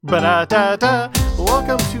Ba-da-da-da.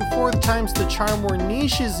 Welcome to Fourth Time's the Charm Where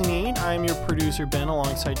Niches Need. I'm your producer, Ben,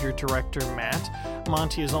 alongside your director, Matt.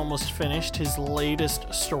 Monty has almost finished his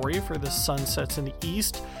latest story for The Sun Sets in the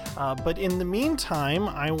East. But in the meantime,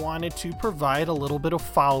 I wanted to provide a little bit of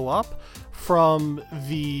follow-up from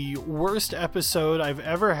the worst episode I've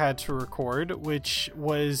ever had to record, which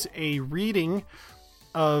was a reading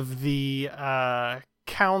of the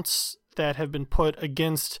counts that have been put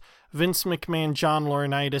against Vince McMahon, John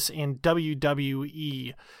Laurinaitis, and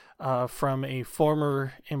WWE from a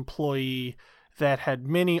former employee that had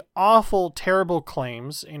many awful, terrible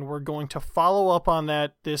claims, and we're going to follow up on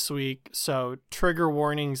that this week. So trigger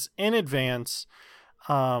warnings in advance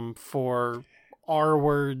for R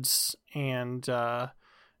words and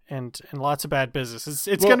lots of bad business.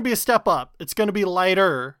 It's going to be a step up. It's going to be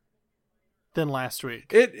lighter than last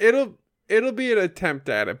week. It'll be an attempt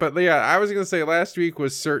at it. But yeah, I was going to say last week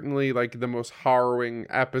was certainly like the most harrowing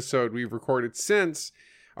episode we've recorded since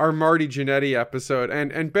our Marty Jannetty episode.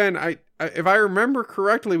 And Ben, if I remember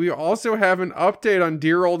correctly, we also have an update on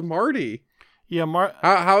dear old Marty. Yeah,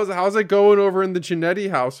 how's it going over in the Jannetty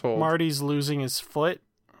household? Marty's losing his foot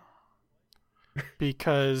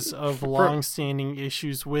because of long-standing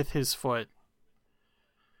issues with his foot.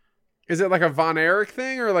 Is it like a Von Erich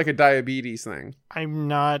thing or like a diabetes thing? I'm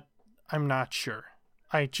not sure.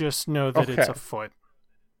 I just know that It's a foot.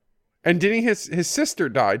 And didn't his sister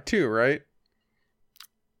died too, right?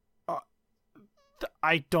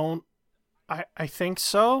 I think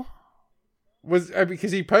so.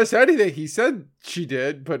 Because he said he said she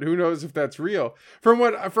did, but who knows if that's real?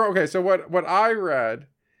 So what I read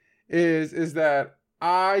is that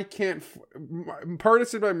I can't,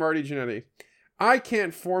 partisan by Marty Jannetty, I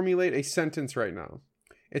can't formulate a sentence right now.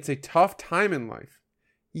 It's a tough time in life.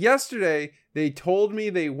 Yesterday, they told me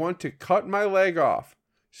they want to cut my leg off.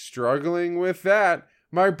 Struggling with that,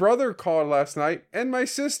 my brother called last night and my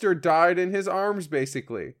sister died in his arms,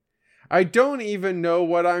 basically. I don't even know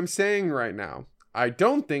what I'm saying right now. I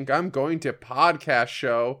don't think I'm going to podcast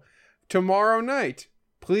show tomorrow night.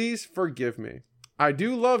 Please forgive me. I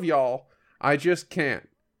do love y'all. I just can't.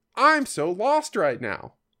 I'm so lost right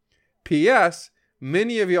now. P.S.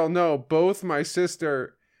 Many of y'all know both my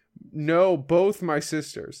sisters.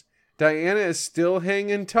 Diana is still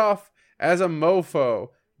hanging tough as a mofo.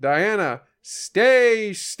 Diana,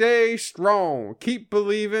 stay strong. Keep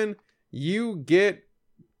believing. You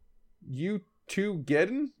two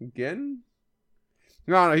getting?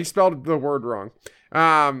 No, he spelled the word wrong.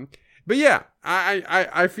 But yeah,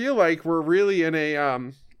 I feel like we're really in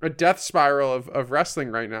a death spiral of wrestling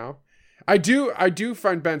right now. I do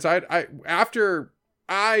find Ben's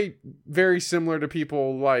I very similar to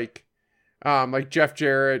people like Jeff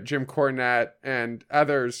Jarrett, Jim Cornette, and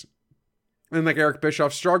others, and like Eric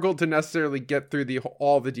Bischoff, struggled to necessarily get through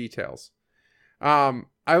all the details. I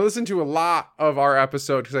listened to a lot of our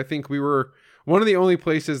episode because I think we were one of the only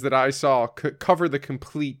places that I saw cover the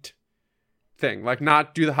complete thing, like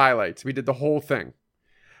not do the highlights. We did the whole thing.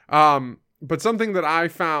 But something that I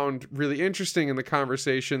found really interesting in the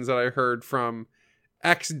conversations that I heard from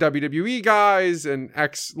ex-WWE guys and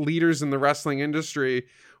ex-leaders in the wrestling industry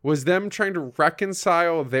was them trying to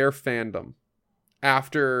reconcile their fandom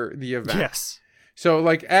after the event. Yes. So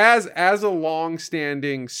like as a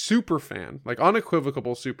long-standing super fan, like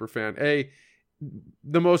unequivocal super fan,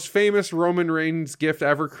 the most famous Roman Reigns gift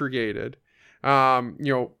ever created,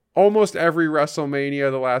 almost every WrestleMania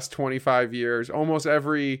the last 25 years, almost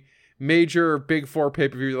every major Big Four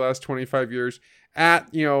pay-per-view the last 25 years,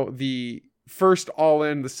 at the first All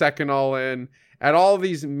In, the second All In, at all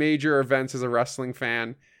these major events as a wrestling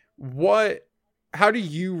fan, how do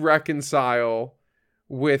you reconcile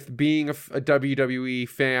with being a WWE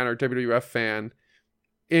fan or WWF fan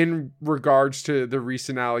in regards to the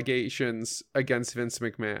recent allegations against Vince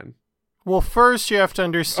McMahon? Well, first you have to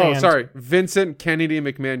understand... Oh, sorry. Vincent Kennedy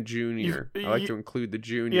McMahon Jr. I like to include the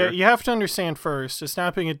junior. Yeah, you have to understand first, it's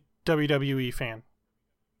not being a WWE fan.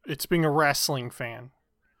 It's being a wrestling fan.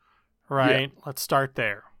 Right? Yeah. Let's start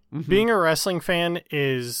there. Mm-hmm. Being a wrestling fan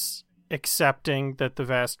is accepting that the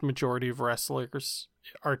vast majority of wrestlers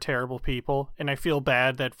are terrible people. And I feel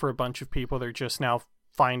bad that for a bunch of people, they're just now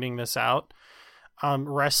finding this out.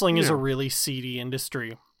 Wrestling is a really seedy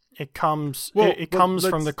industry. It comes from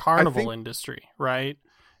the carnival industry, right?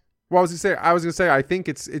 Well, I was gonna say, I think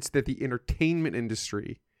it's that the entertainment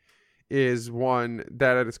industry is one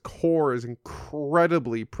that at its core is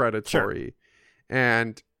incredibly predatory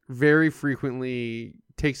and very frequently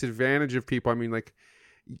takes advantage of people. I mean, like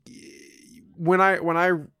when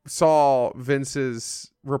I saw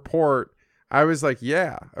Vince's report, I was like,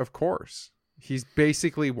 yeah, of course. He's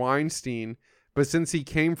basically Weinstein, But since he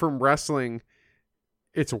came from wrestling,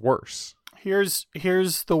 it's worse. Here's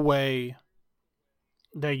the way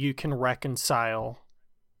that you can reconcile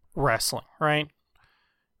wrestling, right?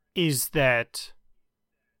 Is that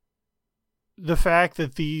the fact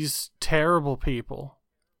that these terrible people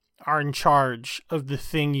are in charge of the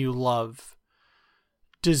thing you love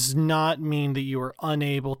does not mean that you are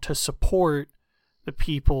unable to support the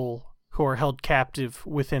people who are held captive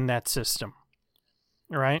within that system.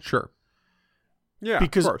 Right? Sure. Yeah,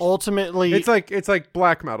 because ultimately it's like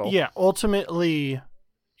black metal. Yeah, ultimately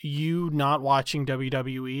you not watching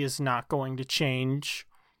WWE is not going to change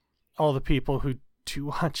all the people who do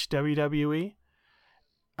watch WWE.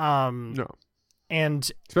 No.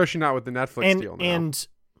 And especially not with the Netflix deal now. And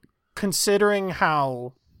considering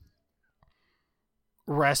how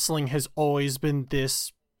wrestling has always been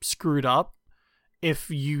this screwed up,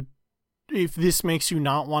 if this makes you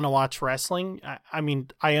not want to watch wrestling, I mean,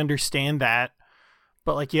 I understand that,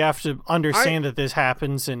 but like you have to understand that this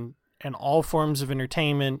happens in all forms of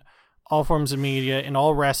entertainment, all forms of media, in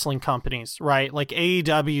all wrestling companies, right? Like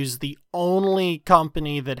AEW is the only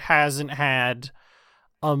company that hasn't had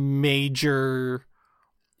a major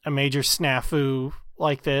snafu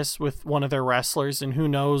like this with one of their wrestlers, and who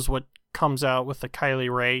knows what comes out with the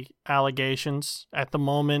Kylie Ray allegations. At the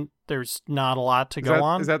moment, there's not a lot to go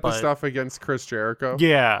on. Is that the stuff against Chris Jericho?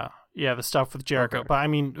 Yeah, the stuff with Jericho. Okay. But I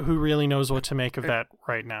mean, who really knows what to make of that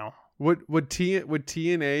right now? Would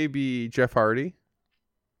TNA be Jeff Hardy?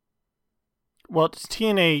 Well,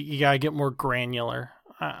 TNA, you gotta get more granular.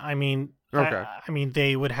 I mean, okay. I mean,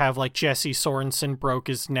 they would have like Jesse Sorensen broke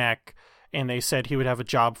his neck, and they said he would have a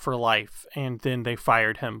job for life, and then they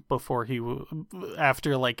fired him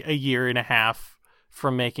after like a year and a half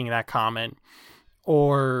from making that comment.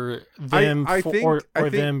 Or them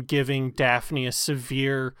them giving Daphne a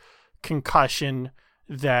severe concussion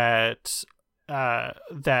that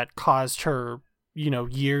caused her,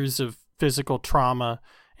 years of physical trauma,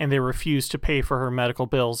 and they refused to pay for her medical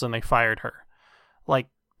bills, and they fired her. Like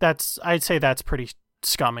I'd say that's pretty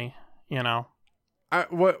scummy, What I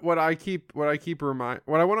want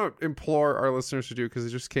to implore our listeners to do, because it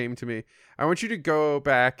just came to me, I want you to go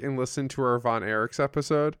back and listen to our Von Erichs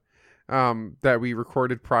episode that we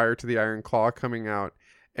recorded prior to the Iron Claw coming out,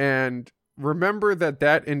 and remember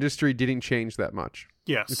that industry didn't change that much.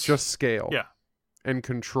 Yes, it's just scale, and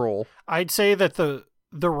control. I'd say that the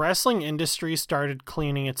wrestling industry started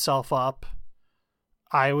cleaning itself up,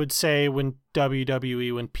 I would say, when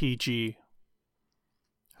WWE went PG.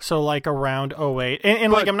 So like around 2008.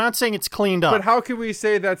 And like, I'm not saying it's cleaned up. But how can we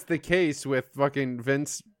say that's the case with fucking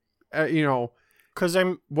Vince, because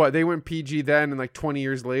they went PG then, and like 20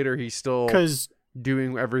 years later, he's still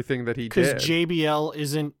doing everything that he did. Because JBL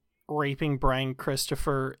isn't raping Brian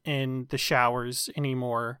Christopher in the showers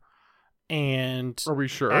anymore. And are we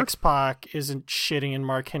sure? X-Pac isn't shitting in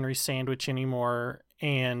Mark Henry's sandwich anymore.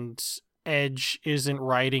 And Edge isn't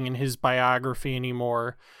writing in his biography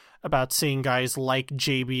anymore about seeing guys like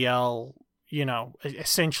JBL,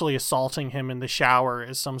 essentially assaulting him in the shower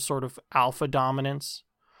as some sort of alpha dominance.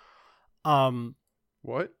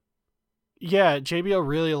 What? Yeah, JBL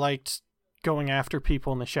really liked going after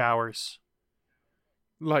people in the showers.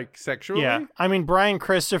 Like sexually? Yeah. I mean, Brian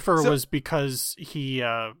Christopher was because he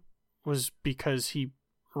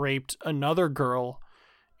raped another girl,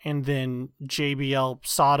 and then JBL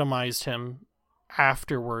sodomized him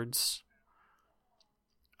afterwards.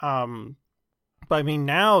 But I mean,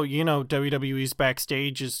 now, WWE's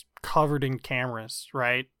backstage is covered in cameras,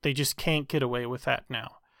 right? They just can't get away with that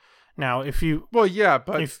now. Now,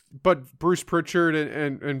 but Bruce Pritchard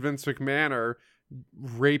and Vince McMahon are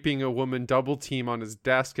raping a woman double team on his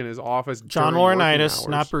desk in his office. John Laurinaitis,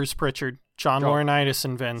 not Bruce Pritchard. John Laurinaitis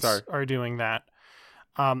and Vince are doing that.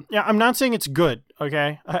 I'm not saying it's good.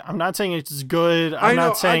 Okay, I'm not saying it's good.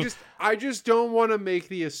 I just don't want to make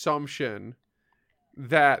the assumption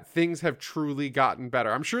that things have truly gotten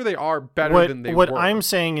better. I'm sure they are better than they were. What I'm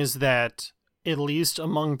saying is that, at least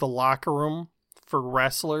among the locker room for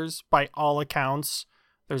wrestlers, by all accounts,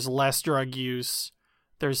 there's less drug use,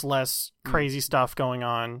 there's less crazy stuff going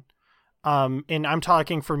on. And I'm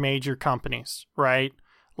talking for major companies, right?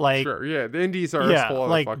 Like, sure, yeah, the indies are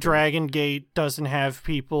like Dragon Gate doesn't have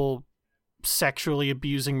people sexually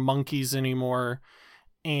abusing monkeys anymore,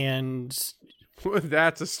 and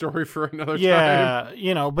that's a story for another time.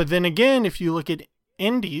 Yeah, but then again, if you look at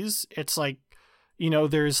indies, it's like,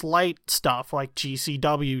 there's light stuff like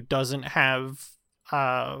GCW doesn't have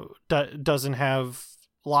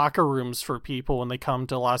locker rooms for people when they come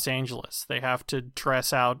to Los Angeles. They have to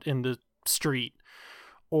dress out in the street.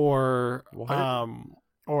 Or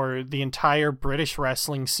the entire British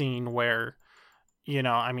wrestling scene, where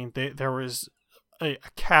I mean, there was a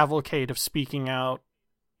cavalcade of speaking out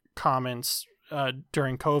comments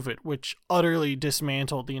during COVID, which utterly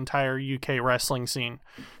dismantled the entire UK wrestling scene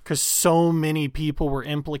because so many people were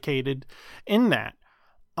implicated in that.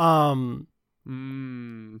 So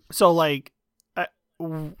like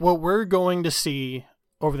what we're going to see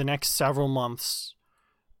over the next several months,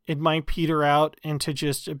 it might peter out into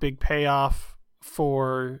just a big payoff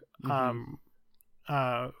for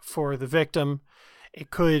the victim. It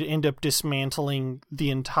could end up dismantling the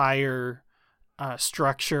entire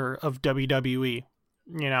structure of WWE,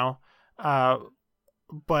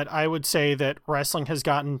 but I would say that wrestling has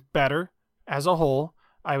gotten better as a whole.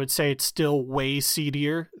 I would say it's still way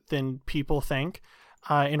seedier than people think.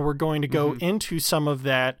 And we're going to go into some of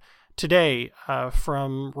that today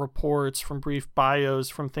from reports, from brief bios,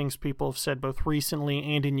 from things people have said both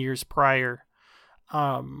recently and in years prior.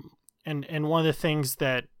 And one of the things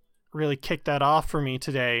that really kicked that off for me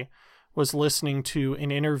today was listening to an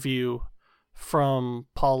interview from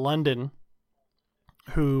Paul London,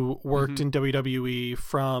 who worked in WWE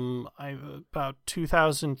from about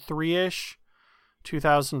 2003-ish,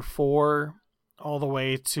 2004, all the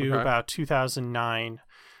way to about 2009.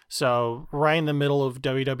 So right in the middle of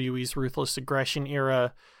WWE's Ruthless Aggression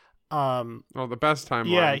era. The best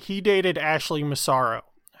timeline. Yeah, he dated Ashley Massaro,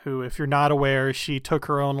 who, if you're not aware, she took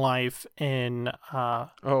her own life in I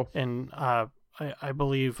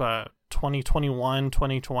believe 2021,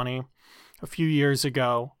 2020, a few years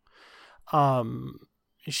ago.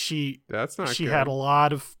 She had a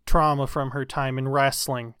lot of trauma from her time in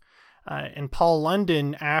wrestling. And Paul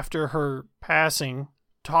London, after her passing,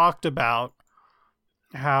 talked about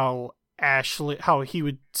how he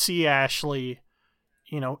would see Ashley,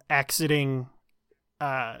 exiting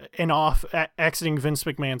exiting Vince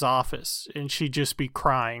McMahon's office, and she'd just be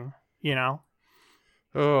crying,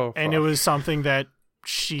 Oh, and it was something that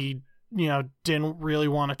she, didn't really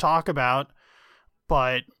want to talk about,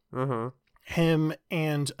 but him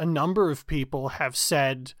and a number of people have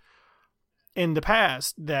said in the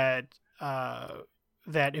past that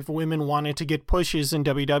if women wanted to get pushes in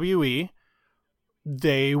WWE,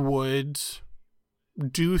 they would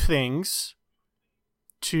do things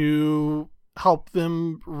to help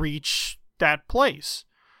them reach that place.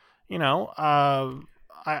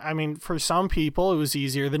 I mean, for some people, it was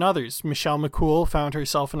easier than others. Michelle McCool found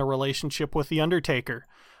herself in a relationship with The Undertaker.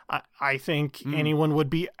 I think anyone would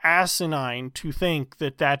be asinine to think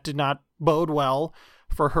that did not bode well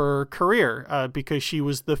for her career, because she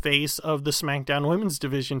was the face of the SmackDown Women's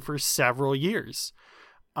division for several years.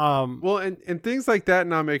 And things like that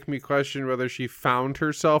now make me question whether she found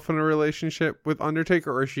herself in a relationship with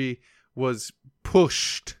Undertaker or she was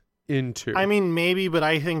pushed into. I mean, maybe, but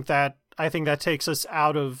I think that takes us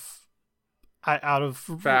out of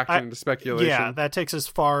fact into speculation. Yeah, that takes us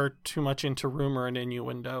far too much into rumor and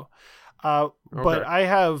innuendo. But I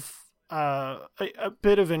have a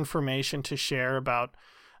bit of information to share about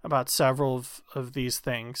several of these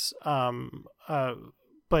things. But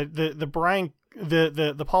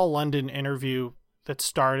the Paul London interview that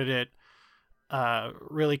started it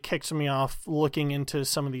really kicked me off looking into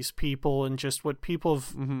some of these people and just what people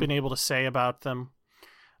have been able to say about them.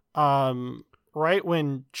 Right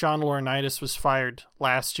when John Laurinaitis was fired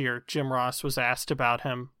last year, Jim Ross was asked about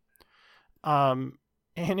him. And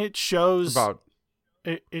it shows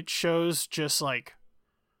it shows just like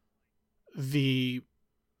the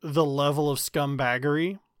level of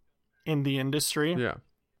scumbaggery in the industry. Yeah.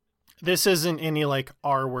 This isn't any like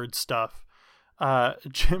R-word stuff.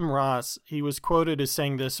 Jim Ross, he was quoted as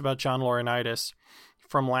saying this about John Laurinaitis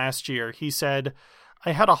from last year. He said,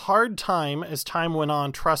 "I had a hard time as time went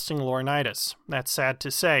on trusting Laurinaitis. That's sad to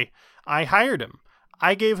say. I hired him.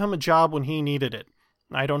 I gave him a job when he needed it.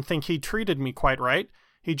 I don't think he treated me quite right.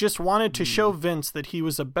 He just wanted to show Vince that he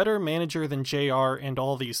was a better manager than JR and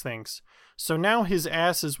all these things. So now his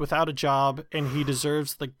ass is without a job and he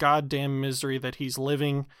deserves the goddamn misery that he's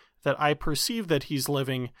living, that I perceive that he's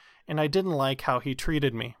living, and I didn't like how he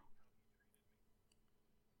treated me."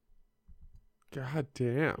 God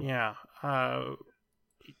damn. Yeah.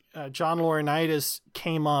 John Laurinaitis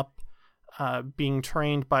came up being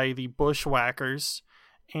trained by the Bushwhackers,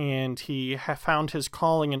 and he found his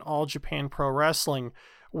calling in All Japan Pro Wrestling,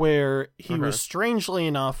 where he was, strangely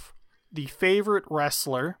enough, the favorite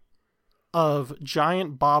wrestler of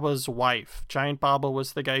Giant Baba's wife. Giant Baba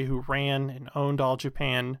was the guy who ran and owned All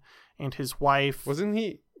Japan, and his wife... Wasn't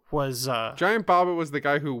he... was Giant Baba was the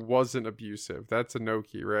guy who wasn't abusive. That's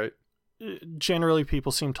Inoki, right? Generally,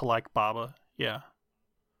 people seem to like Baba. Yeah.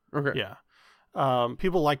 Okay. Yeah.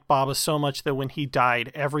 People liked Baba so much that when he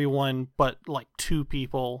died, everyone but like two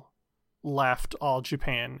people left All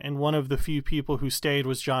Japan, and one of the few people who stayed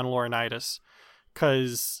was John Laurinaitis,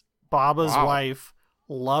 because Baba's wife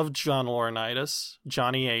loved John Laurinaitis,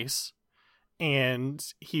 Johnny Ace, and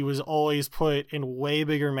he was always put in way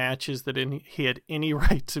bigger matches than he had any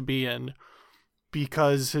right to be in,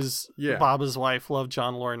 because Baba's wife loved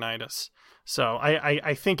John Laurinaitis. So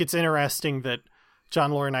I think it's interesting that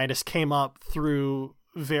John Laurinaitis came up through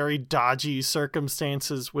very dodgy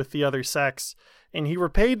circumstances with the other sex, and he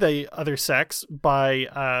repaid the other sex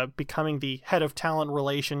by becoming the head of talent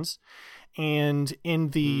relations. And in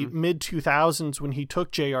the mid-2000s, when he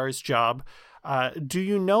took JR's job, do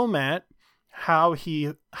you know, Matt, how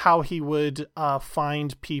he would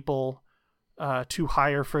find people to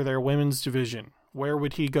hire for their women's division? Where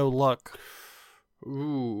would he go look?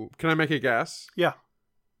 Ooh, can I make a guess? Yeah.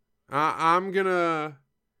 I'm gonna.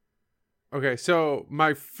 Okay, so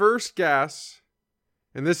my first guess,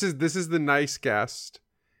 and this is the nice guess,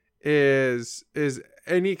 is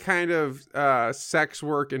any kind of sex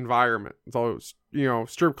work environment. So,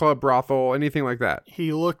 strip club, brothel, anything like that.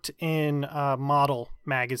 He looked in model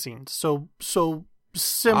magazines, so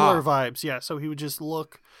similar vibes. Yeah, so he would just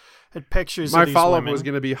look at pictures of these women. My follow-up was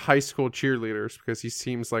going to be high school cheerleaders, because he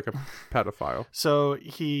seems like a pedophile. So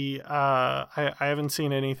he, I haven't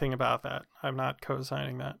seen anything about that. I'm not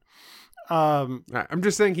co-signing that. I'm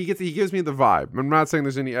just saying he gives me the vibe. I'm not saying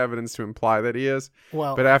there's any evidence to imply that he is.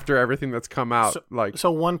 Well, but after everything that's come out,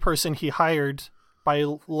 so one person he hired by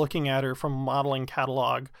looking at her from a modeling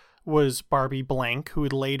catalog was Barbie Blank, who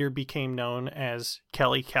later became known as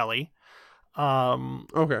Kelly Kelly.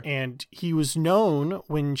 Okay. And he was known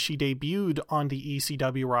when she debuted on the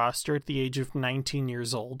ECW roster at the age of 19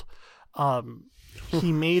 years old.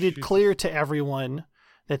 He made it clear to everyone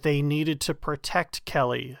that they needed to protect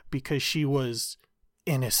Kelly because she was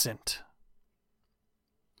innocent.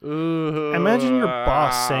 Imagine your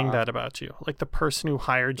boss saying that about you, like the person who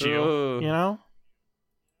hired you, you know?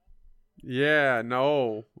 Yeah,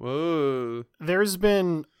 no.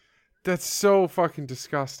 That's so fucking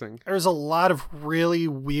disgusting. There's a lot of really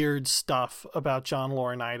weird stuff about John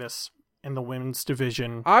Laurinaitis in the women's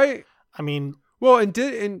division. I mean, well,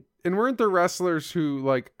 and weren't there wrestlers who,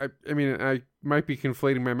 like, I mean, I might be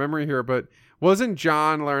conflating my memory here, but wasn't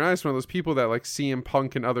John Laurinaitis one of those people that, like, CM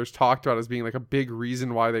Punk and others talked about as being, like, a big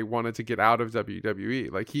reason why they wanted to get out of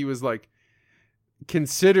WWE? Like, he was, like,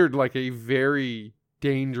 considered, like, a very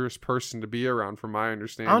dangerous person to be around, from my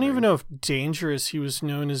understanding. I don't even know if dangerous. He was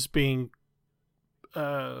known as being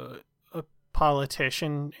a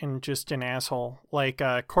politician and just an asshole. Like,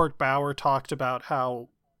 Court Bauer talked about how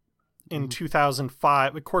in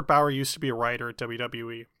 2005, Court Bauer used to be a writer at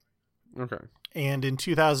WWE. Okay. And in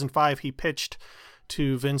 2005, he pitched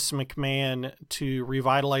to Vince McMahon to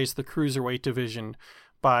revitalize the cruiserweight division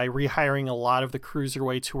by rehiring a lot of the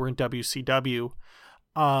cruiserweights who were in WCW.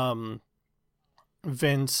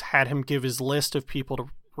 Vince had him give his list of people to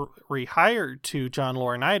rehire to John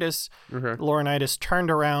Laurinaitis. Okay. Laurinaitis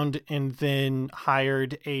turned around and then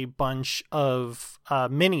hired a bunch of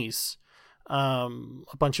minis, a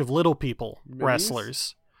bunch of little people,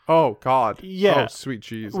 wrestlers. Oh, God. Yeah. Oh, sweet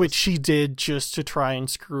Jesus. Which he did just to try and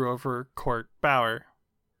screw over Court Bauer.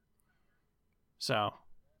 So.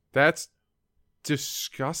 That's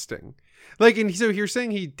disgusting. Like, and so you're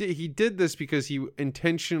saying he did this because he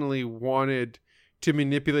intentionally wanted to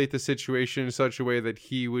manipulate the situation in such a way that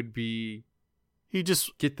he would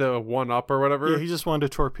get the one up or whatever. Yeah, he just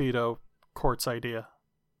wanted to torpedo Court's idea.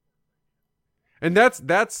 And that's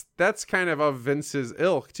kind of Vince's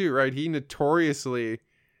ilk too, right? He notoriously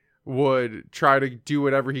would try to do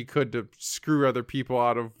whatever he could to screw other people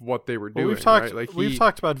out of what they were doing. We've talked, right? Like we've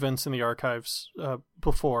talked about Vince in the archives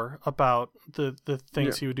before, about the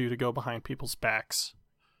things he would do to go behind people's backs.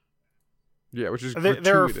 Yeah, which is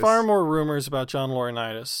there are far more rumors about John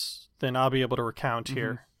Laurinaitis than I'll be able to recount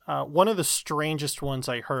here. One of the strangest ones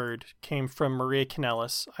I heard came from Maria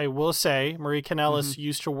Kanellis. I will say Maria Kanellis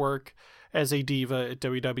used to work as a diva at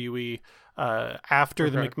WWE. After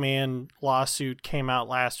the McMahon lawsuit came out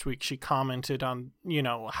last week, she commented on,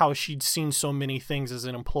 how she'd seen so many things as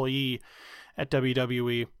an employee at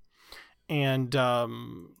WWE. And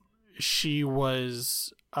she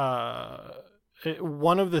was...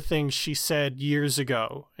 one of the things she said years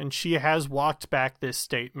ago, and she has walked back this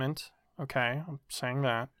statement. Okay, I'm saying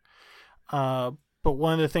that. But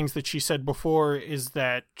one of the things that she said before is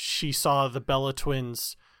that she saw the Bella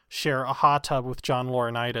Twins share a hot tub with John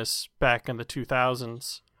Laurinaitis back in the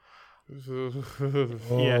 2000s.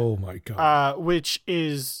 Oh my God. Which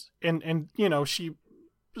is, and she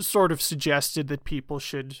sort of suggested that people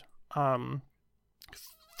should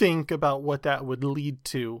think about what that would lead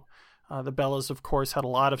to. The Bellas, of course, had a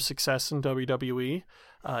lot of success in WWE,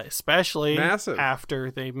 especially Massive.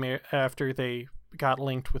 after they got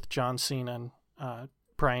linked with John Cena and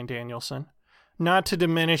Bryan Danielson. Not to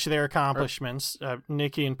diminish their accomplishments,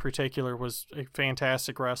 Nikki in particular was a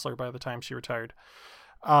fantastic wrestler by the time she retired.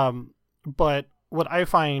 But what I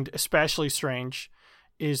find especially strange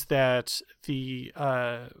is that the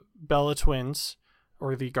Bella twins,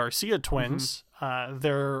 or the Garcia twins,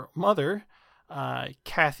 their mother,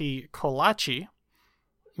 Kathy Colaci,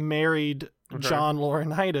 married John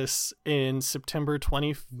Laurinaitis in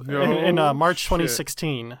March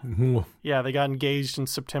 2016. Yeah, they got engaged in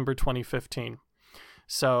September 2015.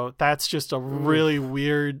 So that's just a really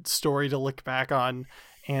weird story to look back on.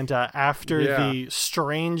 And after the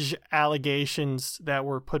strange allegations that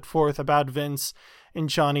were put forth about Vince and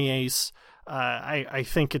Johnny Ace, I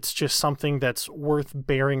think it's just something that's worth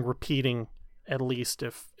bearing repeating, at least,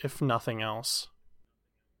 if nothing else.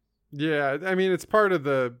 Yeah, I mean, it's part of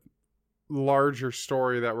the larger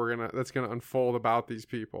story that's gonna unfold about these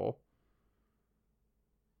people.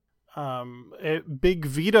 Big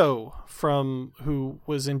Vito, who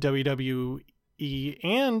was in WWE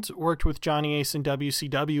and worked with Johnny Ace in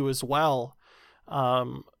WCW as well,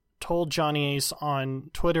 told Johnny Ace on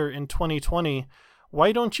Twitter in 2020,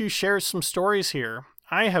 "Why don't you share some stories here?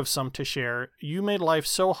 I have some to share. You made life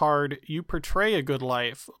so hard, you portray a good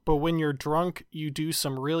life, but when you're drunk, you do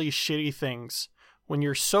some really shitty things. When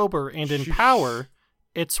you're sober and in power,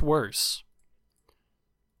 it's worse."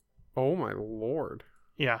 Oh my Lord.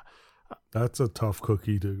 Yeah. That's a tough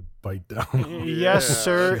cookie to bite down. Yes,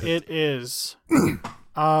 sir, it is.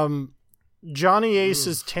 Johnny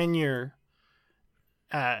Ace's tenure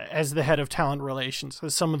as the head of talent relations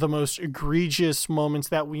has some of the most egregious moments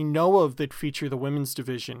that we know of that feature the women's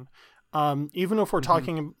division. Even if we're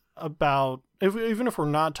talking about, even if we're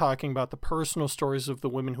not talking about the personal stories of the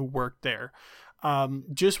women who worked there,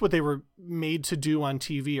 just what they were made to do on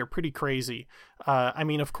TV are pretty crazy. I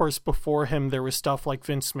mean, of course, before him, there was stuff like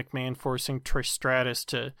Vince McMahon forcing Trish Stratus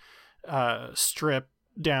to strip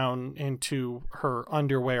down into her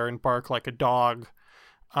underwear and bark like a dog.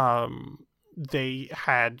 They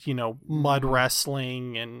had, mud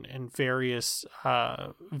wrestling and various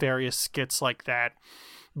skits like that.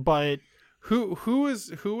 But who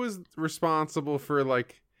was responsible for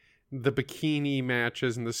like the bikini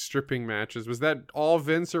matches and the stripping matches? Was that all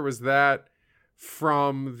Vince, or was that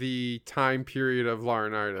from the time period of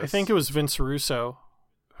Laurinaitis? I think it was Vince Russo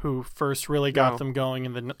who first really got them going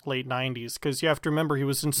in the late 90s, because you have to remember he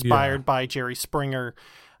was inspired by Jerry Springer,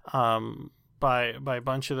 by a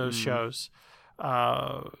bunch of those shows.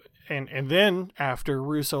 And then after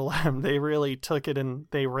Russo left, they really took it and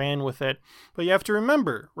they ran with it. But you have to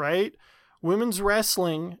remember, right? Women's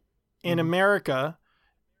wrestling in America,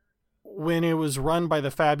 when it was run by the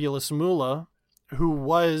Fabulous Moolah, who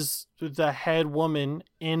was the head woman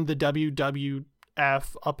in the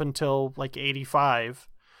WWF up until like 85,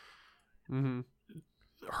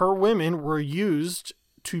 her women were used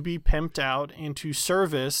to be pimped out and to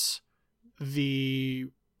service the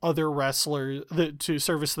other wrestlers, to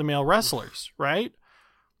service the male wrestlers, right?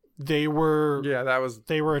 They were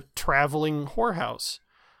they were a traveling whorehouse.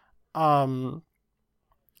 And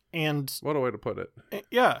what a way to put it.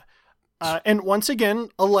 Yeah. And once again,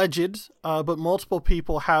 alleged, but multiple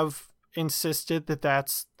people have insisted that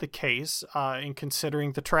that's the case, in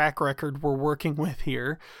considering the track record we're working with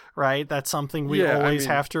here, right? That's something we always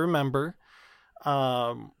have to remember.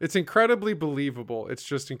 It's incredibly believable. It's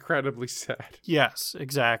just incredibly sad. Yes,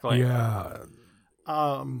 exactly. Yeah.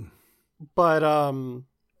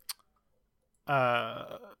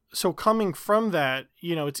 So coming from that,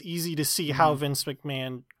 it's easy to see how Vince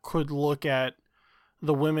McMahon could look at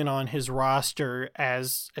the women on his roster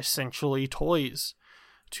as essentially toys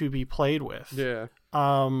to be played with. Yeah.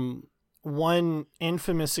 One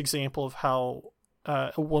infamous example of how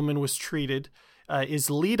a woman was treated is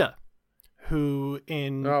Lita, who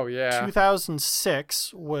in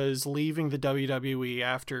 2006 was leaving the WWE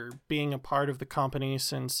after being a part of the company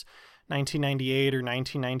since 1998 or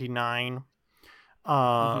 1999.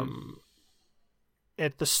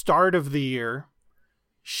 At the start of the year,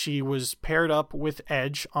 she was paired up with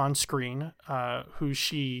Edge on screen, who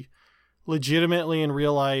she legitimately in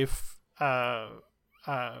real life had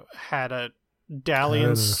a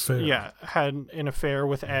dalliance, had an affair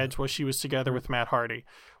with Edge while she was together with Matt Hardy.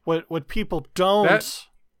 What people don't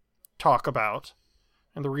talk about,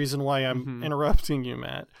 and the reason why I'm interrupting you,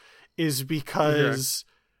 Matt, is because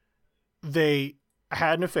they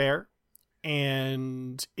had an affair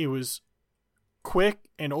and it was quick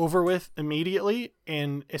and over with immediately,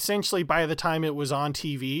 and essentially by the time it was on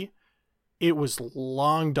TV, it was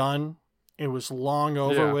long done It was long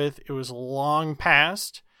over with. It was long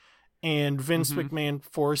past. And Vince McMahon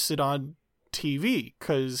forced it on TV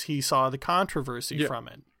because he saw the controversy from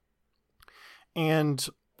it. And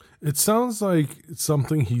it sounds like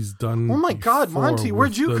something he's done. Oh my God, Monty,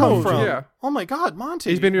 where'd you come from? Yeah. Oh my God, Monty.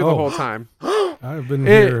 He's been here the whole time. I've been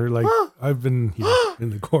here, I've been here in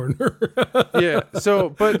the corner. Yeah. So,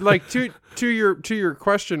 but like to your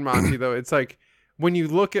question, Monty, though, it's like when you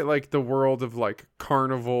look at like the world of like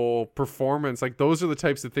carnival performance, like those are the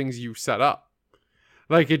types of things you set up.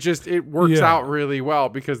 Like it works out really well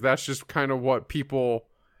because that's just kind of what people.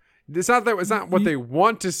 It's not what they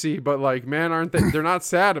want to see, but like, man, aren't they? They're not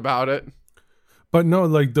sad about it. But no,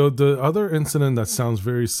 like the other incident that sounds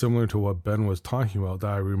very similar to what Ben was talking about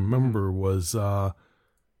that I remember was,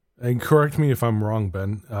 and correct me if I'm wrong,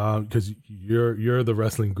 Ben, because you're the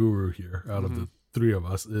wrestling guru here out of the three of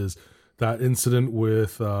us, is that incident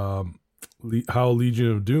with how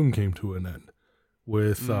Legion of Doom came to an end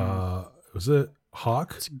with was it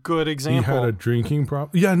Hawk? It's a good example. He had a drinking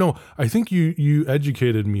problem. Yeah, no, I think you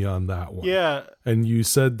educated me on that one. Yeah, and you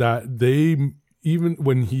said that they. Even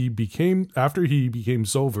when after he became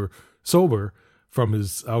sober from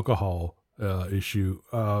his alcohol issue,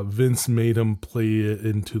 Vince made him play it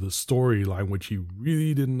into the storyline, which he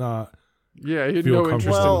really did not. Yeah, he had no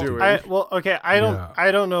interest in doing.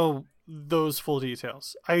 I don't know those full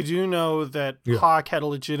details. I do know that Hawk had a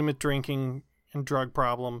legitimate drinking and drug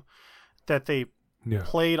problem that they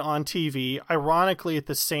played on TV, ironically at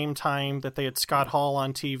the same time that they had Scott Hall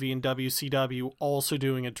on TV in WCW also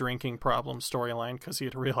doing a drinking problem storyline because he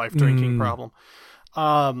had a real life drinking problem.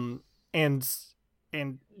 And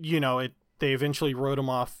you know, they eventually wrote him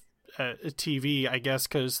off TV, I guess,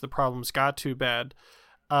 because the problems got too bad.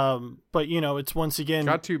 But you know, it's once again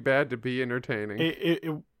got too bad to be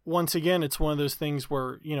entertaining. Once again, it's one of those things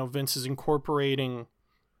where, you know, Vince is incorporating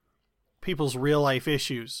people's real life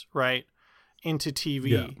issues, right, into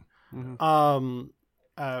TV. Yeah.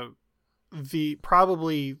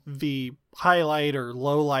 Probably the highlight or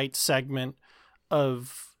low light segment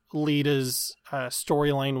of Lita's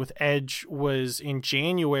storyline with Edge was in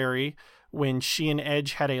January when she and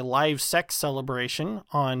Edge had a live sex celebration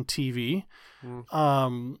on TV.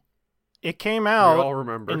 It came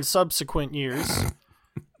out in subsequent years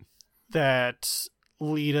that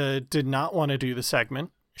Lita did not want to do the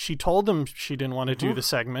segment. She told them she didn't want to do the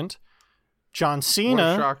segment. John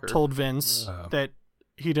Cena told Vince that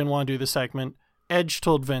he didn't want to do the segment. Edge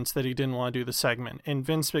told Vince that he didn't want to do the segment. And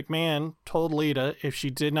Vince McMahon told Lita if she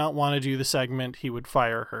did not want to do the segment, he would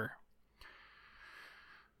fire her.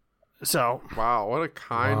 So. Wow, what a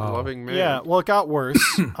kind, loving man. Yeah, well, it got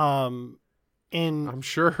worse. I'm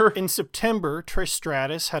sure. In September, Trish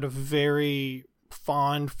Stratus had a very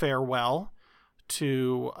fond farewell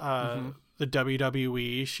to the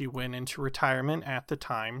WWE. She went into retirement at the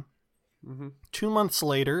time. 2 months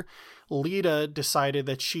later, Lita decided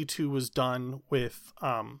that she too was done with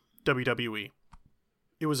WWE.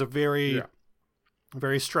 It was a very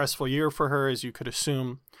stressful year for her, as you could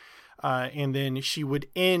assume. And then she would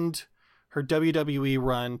end her WWE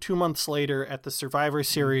run 2 months later at the Survivor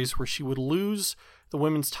Series, where she would lose the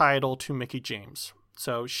women's title to Mickie James.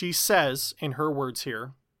 So she says, in her words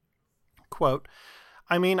here, quote,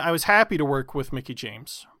 "I mean, I was happy to work with Mickie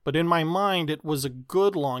James, but in my mind, it was a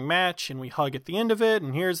good long match, and we hug at the end of it,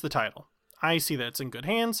 and here's the title. I see that it's in good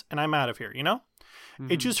hands, and I'm out of here, you know?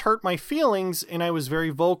 It just hurt my feelings, and I was very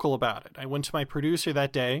vocal about it. I went to my producer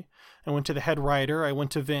that day. I went to the head writer. I went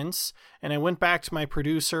to Vince, and I went back to my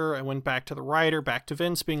producer. I went back to the writer, back to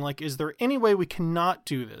Vince, being like, is there any way we cannot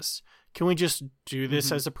do this? Can we just do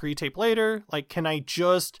this as a pre-tape later? Like, can I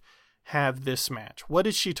just have this match? What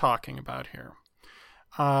is she talking about here?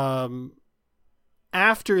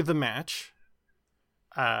 After the match,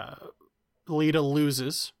 Lita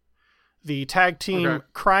loses. The tag team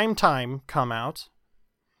Crime Time come out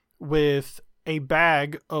with a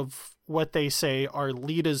bag of what they say are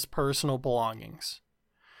Lita's personal belongings.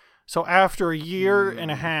 So after a year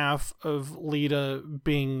and a half of Lita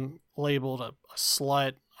being labeled a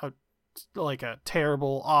slut, like a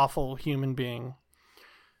terrible, awful human being,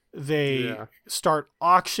 they start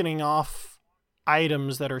auctioning off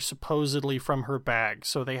items that are supposedly from her bag.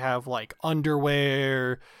 So they have like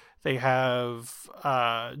underwear, they have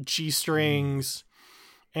G-strings,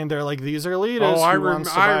 and they're like, these are Lita's. Oh,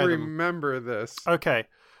 I remember this. Okay.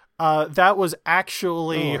 That was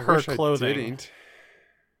actually her clothing. I didn't.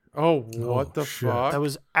 Oh, what the fuck? That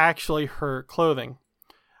was actually her clothing.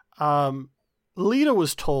 Lita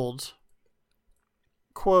was told,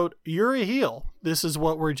 quote, "You're a heel. This is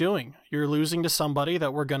what we're doing. You're losing to somebody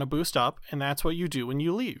that we're going to boost up, and that's what you do when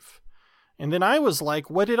you leave." And then I was like,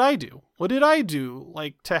 what did I do? What did I do,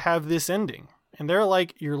 like, to have this ending? And they're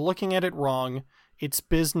like, you're looking at it wrong. It's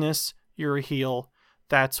business. You're a heel.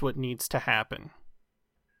 That's what needs to happen.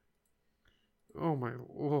 Oh my.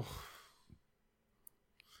 Oh.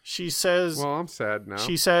 She says... Well, I'm sad now.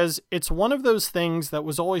 She says, it's one of those things that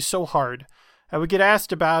was always so hard. I would get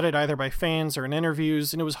asked about it either by fans or in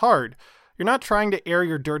interviews, and it was hard. You're not trying to air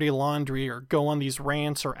your dirty laundry or go on these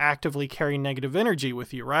rants or actively carry negative energy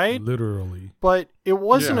with you, right? Literally. But it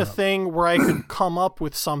wasn't a thing where I could come up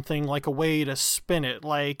with something like a way to spin it.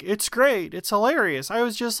 Like, it's great. It's hilarious. I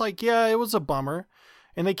was just like, yeah, it was a bummer.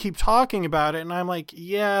 And they keep talking about it, and I'm like,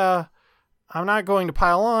 yeah, I'm not going to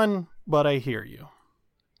pile on, but I hear you.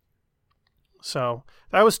 So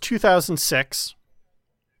that was 2006.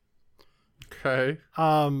 Okay.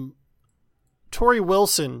 Tori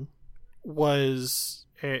Wilson was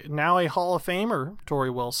now a Hall of Famer.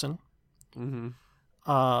 Tori Wilson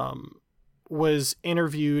was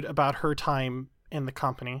interviewed about her time in the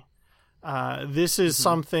company. This is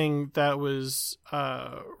something that was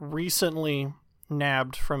recently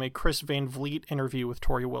nabbed from a Chris Van Vliet interview with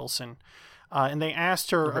Tori Wilson. And they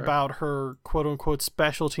asked her about her quote-unquote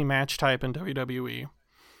specialty match type in WWE,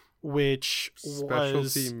 which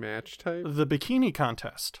was match type? The bikini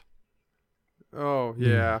contest. Oh,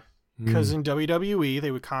 yeah. Because in WWE,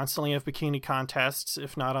 they would constantly have bikini contests,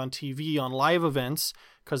 if not on TV, on live events,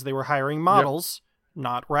 because they were hiring models,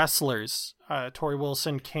 not wrestlers. Tori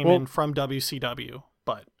Wilson came in from WCW,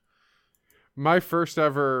 but... My first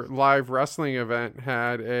ever live wrestling event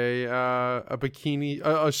had a bikini,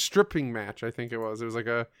 a stripping match. I think it was. It was like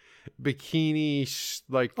a bikini,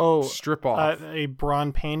 strip off. A bra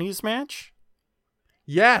and panties match?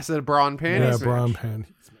 Yes, a bra and panties match. Yeah, bra and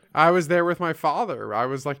panties. I was there with my father. I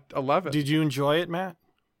was like 11. Did you enjoy it, Matt?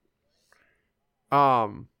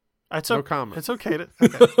 No comment. It's okay to.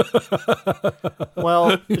 Okay.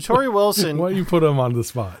 Well, Tori Wilson. Why you put him on the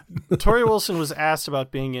spot? Tori Wilson was asked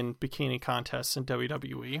about being in bikini contests in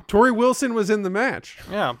WWE. Tori Wilson was in the match.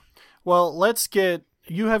 Yeah. Well,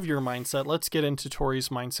 you have your mindset. Let's get into Tori's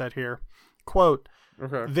mindset here. Quote,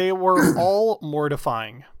 They were all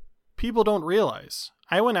mortifying. People don't realize.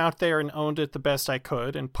 I went out there and owned it the best I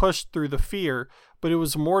could and pushed through the fear, but it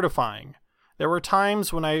was mortifying. There were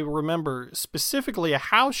times when I remember specifically a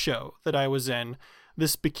house show that I was in,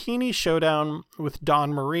 this bikini showdown with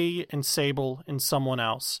Dawn Marie and Sable and someone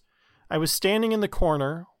else. I was standing in the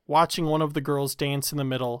corner, watching one of the girls dance in the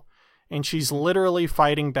middle, and she's literally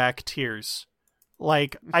fighting back tears.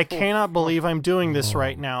 Like, I cannot believe I'm doing this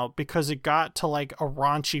right now because it got to like a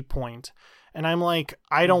raunchy point. And I'm like,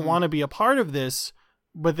 I don't want to be a part of this,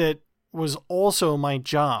 but that was also my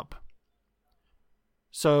job.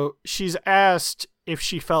 So she's asked if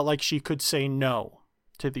she felt like she could say no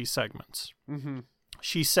to these segments.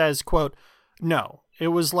 She says, quote, no. It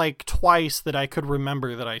was like twice that I could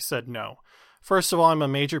remember that I said no. First of all, I'm a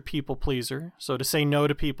major people pleaser, so to say no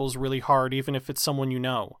to people is really hard, even if it's someone you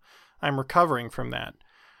know. I'm recovering from that.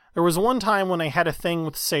 There was one time when I had a thing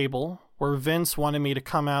with Sable, where Vince wanted me to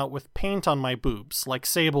come out with paint on my boobs, like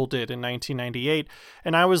Sable did in 1998,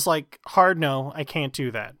 and I was like, hard no, I can't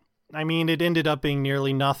do that. I mean, it ended up being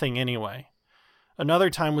nearly nothing anyway. Another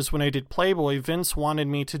time was when I did Playboy. Vince wanted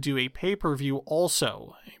me to do a pay-per-view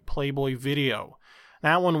also, a Playboy video.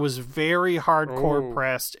 That one was very hardcore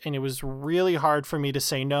pressed, and it was really hard for me to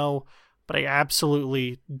say no, but I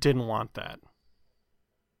absolutely didn't want that.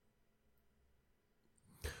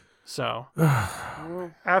 So,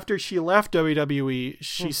 after she left WWE,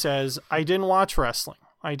 she says, I didn't watch wrestling.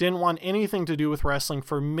 I didn't want anything to do with wrestling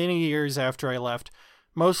for many years after I left,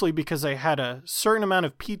 mostly because I had a certain amount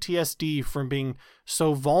of PTSD from being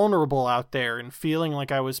so vulnerable out there and feeling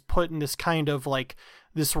like I was put in this kind of like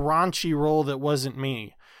this raunchy role that wasn't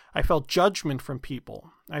me. I felt judgment from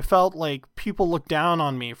people. I felt like people looked down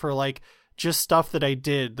on me for like just stuff that I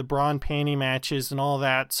did, the bra and panty matches and all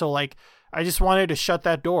that. So like, I just wanted to shut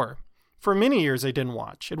that door. For many years, I didn't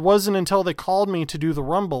watch. It wasn't until they called me to do the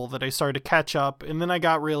Rumble that I started to catch up, and then I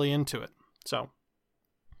got really into it. So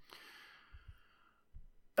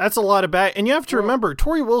that's a lot of bad. And you have to remember,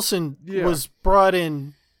 Tori Wilson was brought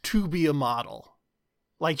in to be a model.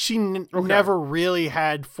 Like, she never really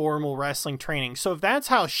had formal wrestling training. So if that's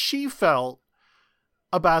how she felt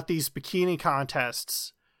about these bikini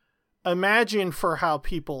contests, imagine for how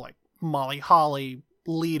people like Molly Holly,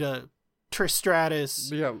 Lita, Trish Stratus.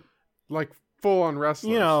 Yeah, like full-on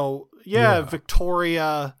wrestlers. You know,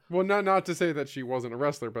 Victoria. Well, not to say that she wasn't a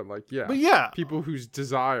wrestler, but like, people whose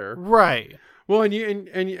desire. Right. Well, and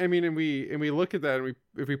we look at that, and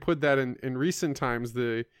if we put that in recent times,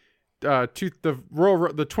 the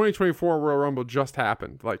 2024 Royal Rumble just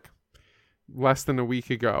happened, like less than a week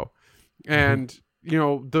ago. And, you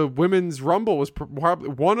know, the women's rumble was probably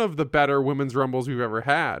one of the better women's rumbles we've ever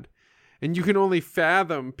had. And you can only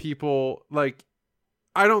fathom people, like,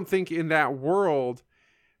 I don't think in that world,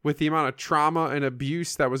 with the amount of trauma and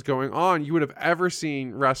abuse that was going on, you would have ever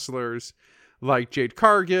seen wrestlers like Jade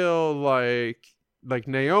Cargill, like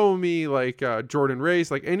Naomi, like Jordan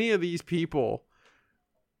Reyes, like any of these people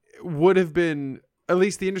would have been, at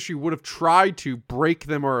least the industry would have tried to break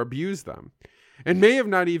them or abuse them, and may have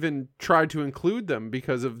not even tried to include them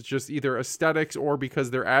because of just either aesthetics or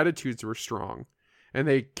because their attitudes were strong and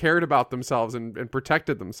they cared about themselves and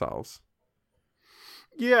protected themselves.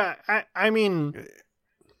 Yeah, I mean,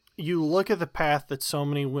 you look at the path that so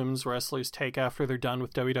many women's wrestlers take after they're done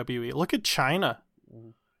with WWE. Look at Chyna,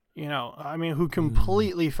 you know, I mean, who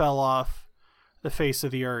completely fell off the face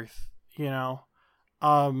of the earth, you know.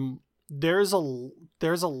 There's a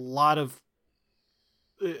lot of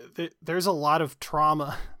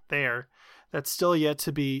trauma there that's still yet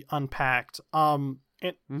to be unpacked. You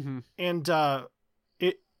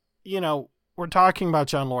know, we're talking about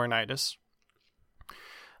John Laurinaitis.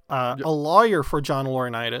 A lawyer for John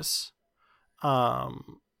Laurinaitis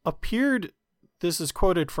appeared, this is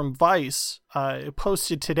quoted from Vice, it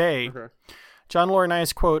posted today. Okay. John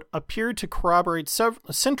Laurinaitis, quote, appeared to corroborate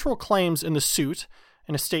central claims in the suit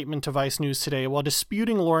in a statement to Vice News today while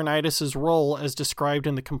disputing Laurinaitis' role as described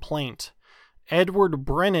in the complaint. Edward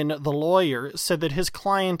Brennan, the lawyer, said that his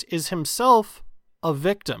client is himself a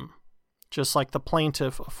victim, just like the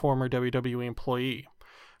plaintiff, a former WWE employee.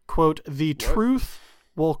 Quote, the truth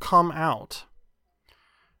will come out.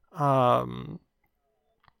 Do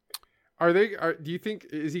you think,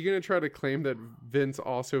 is he going to try to claim that Vince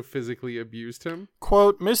also physically abused him?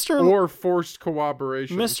 Quote, or forced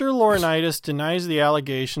cooperation? Mr. Laurinaitis denies the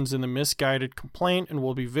allegations in the misguided complaint and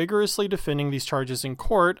will be vigorously defending these charges in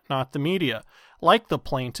court, not the media. Like the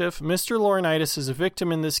plaintiff, Mr. Laurinaitis is a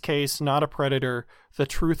victim in this case, not a predator. The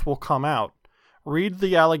truth will come out. Read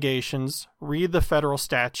the allegations, read the federal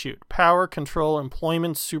statute, power, control,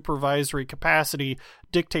 employment, supervisory capacity,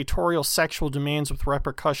 dictatorial sexual demands with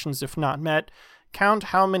repercussions if not met. Count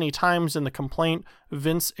how many times in the complaint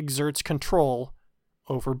Vince exerts control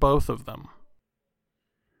over both of them.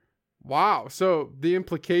 Wow. So the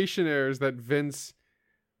implication there is that Vince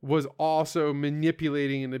was also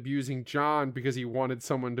manipulating and abusing John because he wanted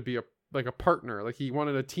someone to be a partner, like he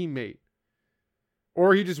wanted a teammate.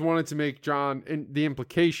 Or he just wanted to make John, and the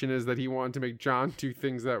implication is that he wanted to make John do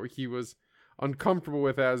things that he was uncomfortable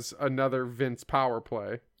with as another Vince power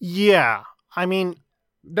play. Yeah, I mean,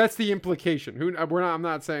 that's the implication. I'm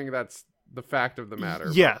not saying that's the fact of the matter.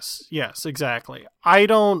 Yes, exactly.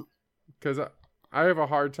 Because I have a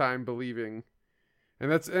hard time believing, and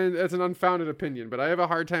that's an unfounded opinion, but I have a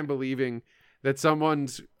hard time believing that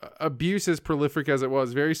someone's abuse, as prolific as it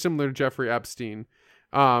was, very similar to Jeffrey Epstein,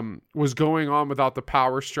 was going on without the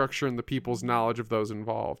power structure and the people's knowledge of those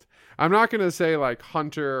involved. I'm not going to say like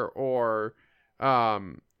Hunter or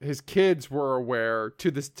his kids were aware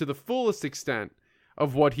to the fullest extent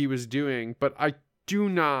of what he was doing, but I do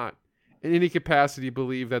not in any capacity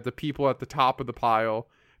believe that the people at the top of the pile,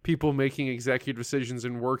 people making executive decisions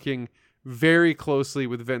and working very closely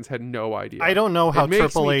with Vince, had no idea. I don't know how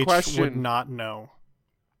Triple H would not know.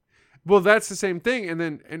 Well, that's the same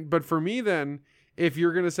thing. But for me then, if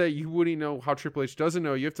you're going to say you wouldn't know how Triple H doesn't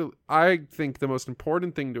know, you have to, I think the most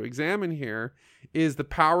important thing to examine here is the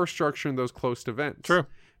power structure in those close to Vince. True.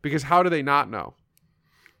 Because how do they not know?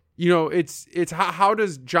 You know, it's how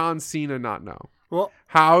does John Cena not know? Well,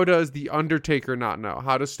 how does The Undertaker not know?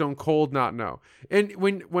 How does Stone Cold not know? And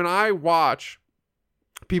when I watch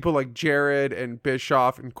people like Jared and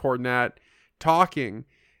Bischoff and Cornette talking,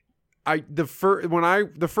 the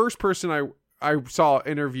first person I saw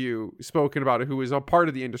interview spoken about it who was a part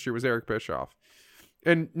of the industry was Eric Bischoff.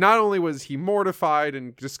 And not only was he mortified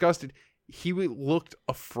and disgusted, he looked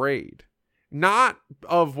afraid. Not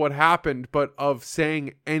of what happened, but of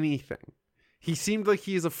saying anything. He seemed like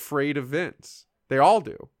he's afraid of Vince. They all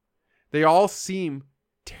do. They all seem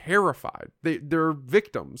terrified. They're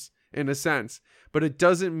victims in a sense, but it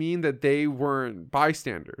doesn't mean that they weren't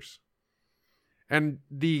bystanders. And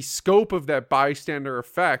the scope of that bystander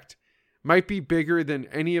effect might be bigger than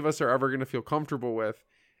any of us are ever going to feel comfortable with.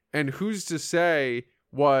 And who's to say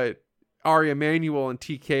what Ari Emanuel and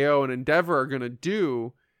TKO and Endeavor are going to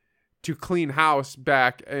do to clean house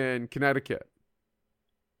back in Connecticut?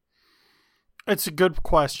 It's a good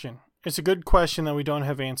question. It's a good question that we don't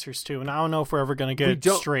have answers to. And I don't know if we're ever going to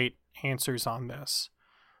get straight answers on this.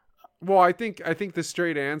 Well, I think the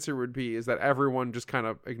straight answer would be is that everyone just kind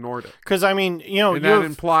of ignored it. Because, I mean, and that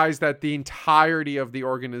implies that the entirety of the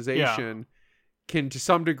organization can to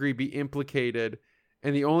some degree be implicated,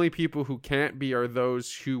 and the only people who can't be are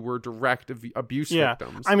those who were direct abuse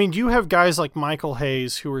victims. I mean, you have guys like Michael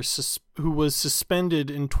Hayes who was suspended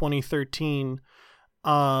in 2013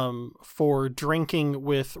 for drinking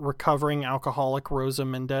with recovering alcoholic Rosa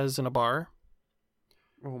Mendez in a bar.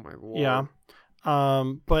 Oh my Lord. Yeah.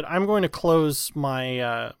 But I'm going to close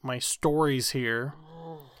my my stories here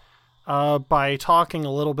by talking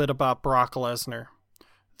a little bit about Brock Lesnar,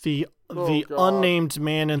 the unnamed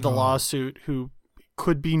man in the lawsuit who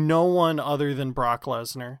could be no one other than Brock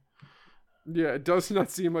Lesnar. Yeah, it does not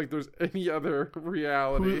seem like there's any other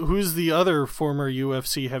reality. Who's the other former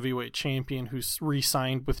UFC heavyweight champion who's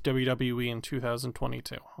re-signed with WWE in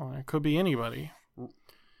 2022? Well, it could be anybody.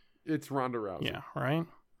 It's Ronda Rousey. Yeah, right.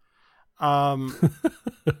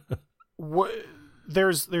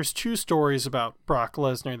 There's two stories about Brock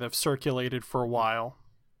Lesnar that have circulated for a while.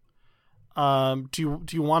 Do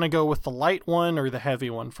you want to go with the light one or the heavy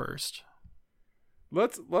one first?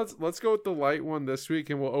 Let's go with the light one this week,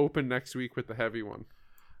 and we'll open next week with the heavy one.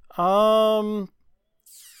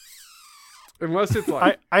 Unless it's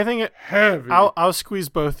like I think it heavy. I'll squeeze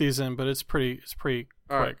both these in, but it's pretty quick.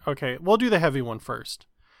 Right. Okay, we'll do the heavy one first.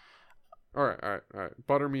 All right.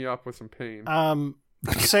 Butter me up with some pain.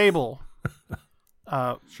 Sable.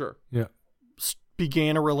 Sure. Yeah.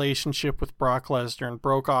 Began a relationship with Brock Lesnar and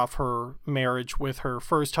broke off her marriage with her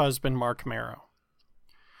first husband, Mark Marrow.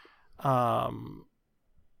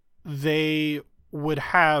 They would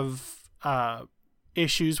have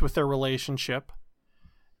issues with their relationship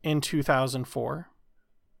in 2004.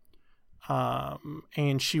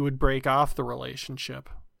 And she would break off the relationship.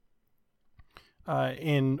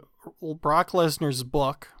 In Brock Lesnar's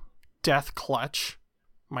book, Death Clutch,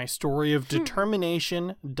 My Story of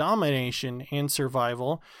Determination, Domination, and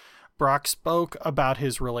Survival, Brock spoke about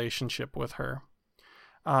his relationship with her.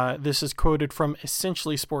 This is quoted from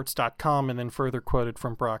essentiallysports.com and then further quoted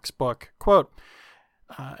from Brock's book. Quote,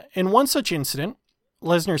 in one such incident,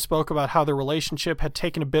 Lesnar spoke about how the relationship had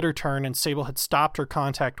taken a bitter turn and Sable had stopped her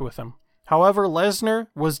contact with him. However, Lesnar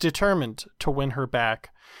was determined to win her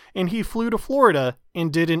back, and he flew to Florida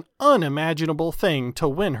and did an unimaginable thing to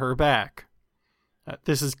win her back.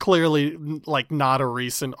 This is clearly like not a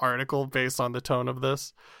recent article based on the tone of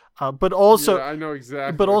this, but also I know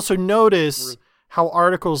exactly. But also notice how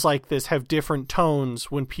articles like this have different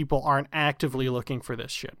tones when people aren't actively looking for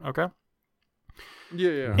this shit. Okay.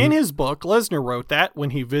 Yeah. In his book, Lesnar wrote that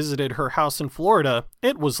when he visited her house in Florida,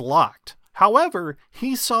 it was locked. However,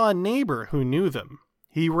 he saw a neighbor who knew them.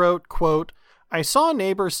 He wrote, quote, I saw a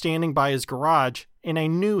neighbor standing by his garage, and I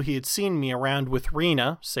knew he had seen me around with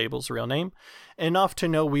Rena, Sable's real name, enough to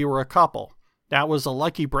know we were a couple. That was a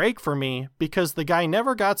lucky break for me because the guy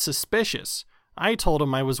never got suspicious. I told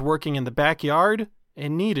him I was working in the backyard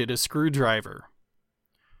and needed a screwdriver.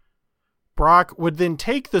 Brock would then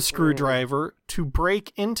take the screwdriver to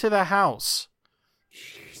break into the house.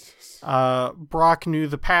 Jesus. Brock knew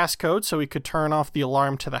the passcode so he could turn off the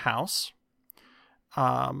alarm to the house.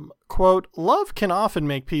 Quote, love can often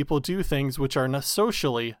make people do things which are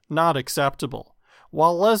socially not acceptable.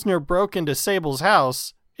 While Lesnar broke into Sable's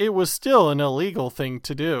house, it was still an illegal thing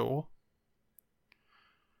to do.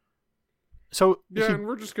 So and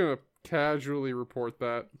we're just gonna casually report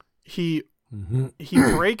that he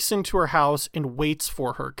breaks into her house and waits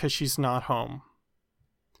for her because she's not home.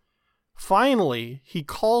 Finally, he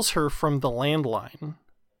calls her from the landline.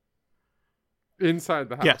 Inside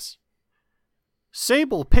the house. Yes.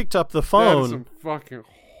 Sable picked up the phone. That is some fucking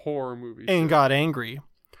horror movie and shit. Got angry.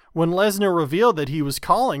 When Lesnar revealed that he was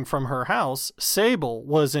calling from her house, Sable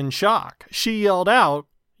was in shock. She yelled out,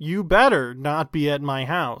 "You better not be at my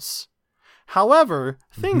house." However,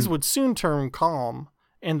 things would soon turn calm,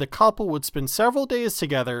 and the couple would spend several days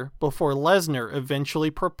together before Lesnar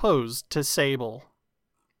eventually proposed to Sable.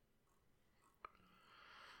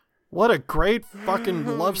 What a great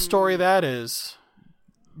fucking love story that is.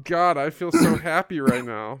 God, I feel so happy right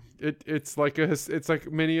now. It's like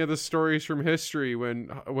many of the stories from history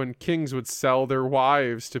when kings would sell their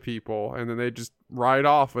wives to people and then they just ride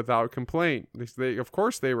off without complaint. They of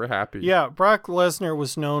course they were happy. Yeah, Brock Lesnar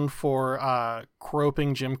was known for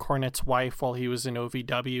groping Jim Cornette's wife while he was in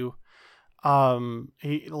OVW.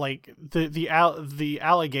 He like the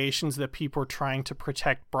allegations that people are trying to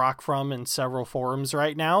protect Brock from in several forums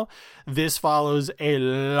right now. This follows a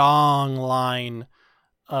long line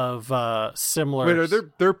of similar. Wait,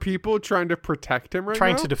 are there people trying to protect him right now?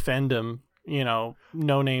 Trying to defend him, you know,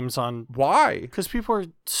 no names on. Why? Because people are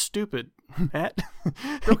stupid. Matt,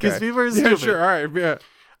 because people are stupid. Yeah, sure. All right.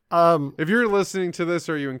 Yeah. If you're listening to this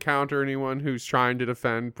or you encounter anyone who's trying to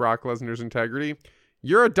defend Brock Lesnar's integrity,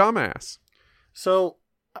 you're a dumbass. So,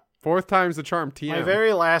 fourth time's the charm. TM. My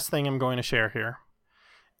very last thing I'm going to share here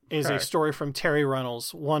is a story from Terry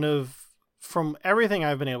Runnels, from everything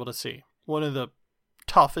I've been able to see, one of the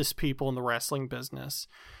toughest people in the wrestling business.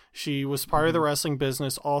 She was part of the wrestling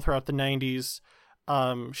business all throughout the 90s.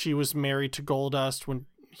 She was married to Goldust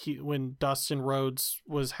when Dustin Rhodes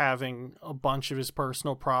was having a bunch of his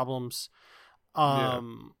personal problems.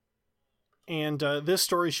 And this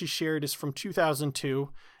story she shared is from 2002.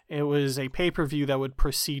 It was a pay-per-view that would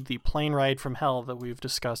precede the Plane Ride from Hell that we've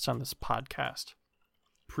discussed on this podcast.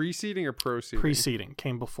 Preceding or proceeding? Preceding,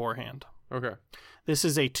 came beforehand. Okay. This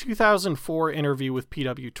is a 2004 interview with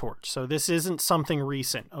PW Torch, so this isn't something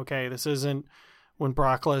recent, okay? This isn't when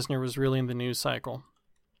Brock Lesnar was really in the news cycle.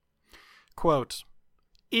 Quote,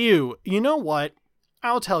 "Ew, you know what?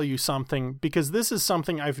 I'll tell you something, because this is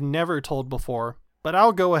something I've never told before, but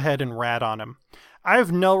I'll go ahead and rat on him. I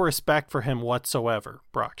have no respect for him whatsoever,"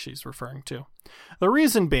 Brock she's referring to. The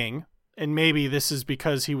reason being, and maybe this is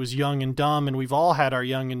because he was young and dumb, and we've all had our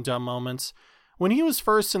young and dumb moments, when he was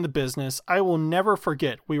first in the business, I will never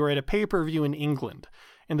forget we were at a pay-per-view in England,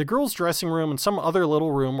 and the girls' dressing room and some other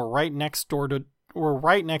little room were right next door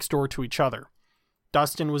to each other.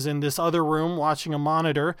 Dustin was in this other room watching a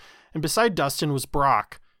monitor, and beside Dustin was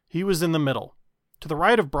Brock. He was in the middle. To the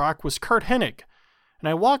right of Brock was Kurt Hennig, and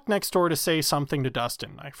I walked next door to say something to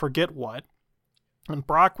Dustin. I forget what. And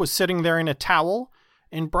Brock was sitting there in a towel,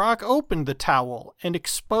 and Brock opened the towel and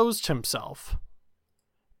exposed himself.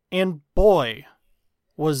 And boy,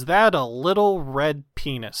 was that a little red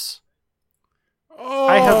penis. Oh,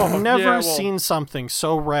 I have never seen something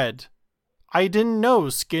so red. I didn't know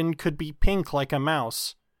skin could be pink like a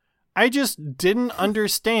mouse. I just didn't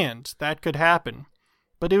understand that could happen.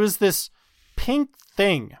 But it was this pink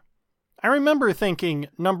thing. I remember thinking,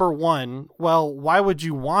 number one, well, why would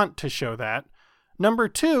you want to show that? Number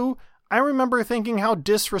two, I remember thinking how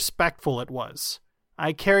disrespectful it was.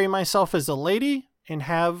 I carry myself as a lady and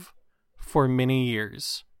have for many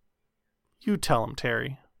years. You tell him,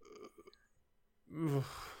 Terry.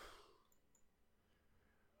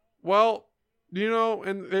 Well, you know,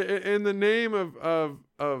 in the name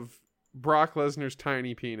of Brock Lesnar's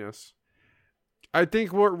tiny penis, I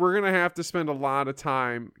think we're going to have to spend a lot of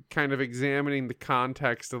time kind of examining the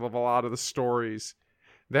context of a lot of the stories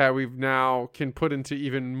that we've now can put into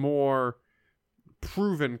even more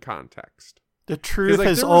proven context. The truth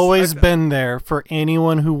has always been there for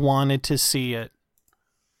anyone who wanted to see it.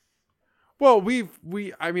 Well,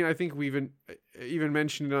 I think we've even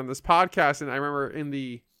mentioned it on this podcast, and I remember in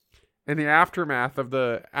the aftermath of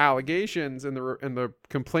the allegations and the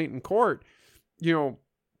complaint in court, you know,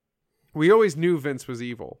 we always knew Vince was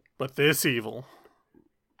evil. But this evil.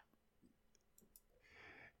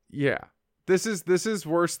 Yeah. This is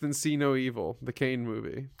worse than See No Evil, the Kane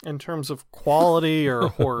movie. In terms of quality or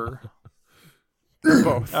horror?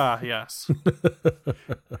 Both. Yes.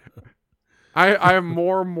 I am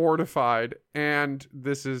more mortified, and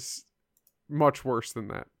this is much worse than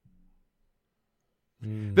that.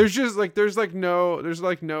 There's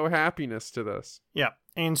no happiness to this. Yeah.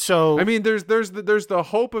 And so I mean there's the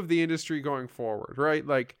hope of the industry going forward, right?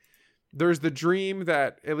 Like there's the dream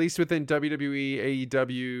that at least within WWE,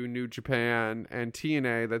 AEW, New Japan, and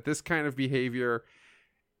TNA that this kind of behavior,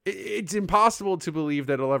 it's impossible to believe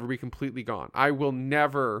that it'll ever be completely gone. I will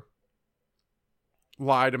never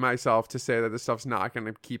lie to myself to say that this stuff's not going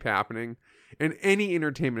to keep happening in any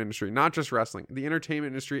entertainment industry, not just wrestling, the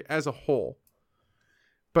entertainment industry as a whole.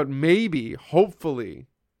 But maybe, hopefully,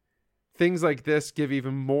 things like this give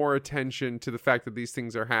even more attention to the fact that these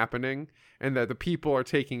things are happening and that the people are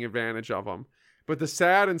taking advantage of them. But the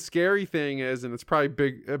sad and scary thing is, and it's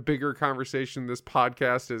probably a bigger conversation this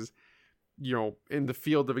podcast is, you know, in the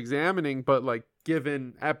field of examining, but like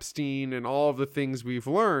given Epstein and all of the things we've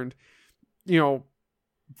learned, you know,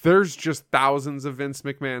 there's just thousands of Vince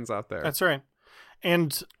McMahons out there. That's right.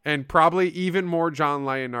 And probably even more John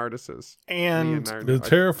Leonardis's. And the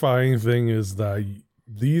terrifying thing is that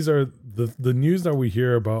these are the news that we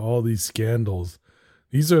hear about all these scandals.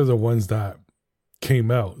 These are the ones that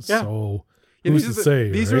came out. Yeah. So who's to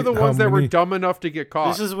say? These are the ones that were dumb enough to get caught.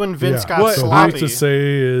 This is when Vince got so sloppy. who's to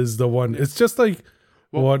say is the one? It's just like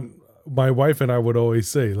what my wife and I would always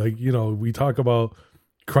say. Like, you know, we talk about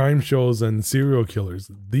crime shows and serial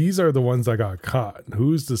killers. These are the ones that got caught.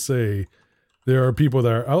 Who's to say there are people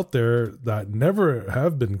that are out there that never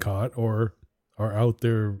have been caught or are out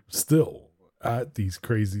there still at these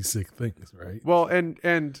crazy sick things, right? Well, and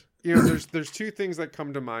you know, there's two things that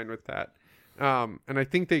come to mind with that. And I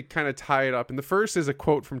think they kind of tie it up. And the first is a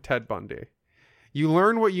quote from Ted Bundy. You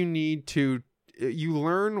learn what you need to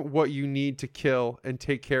kill and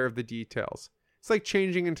take care of the details. It's like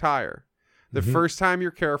changing a tire. The first time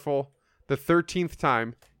you're careful, the 13th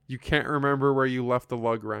time you can't remember where you left the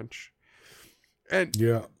lug wrench. And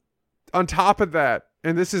on top of that,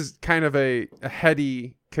 and this is kind of a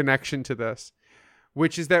heady connection to this,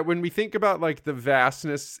 which is that when we think about like the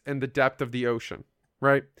vastness and the depth of the ocean,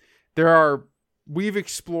 right? We've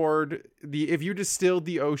explored if you distilled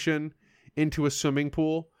the ocean into a swimming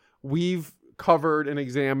pool, we've covered and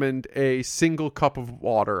examined a single cup of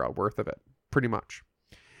water worth of it, pretty much.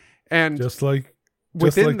 And just like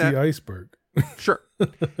the iceberg. Sure.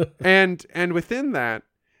 And within that,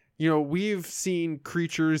 you know, we've seen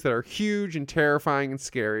creatures that are huge and terrifying and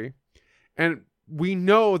scary. And we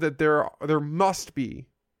know that there must be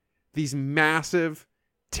these massive,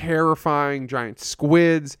 terrifying giant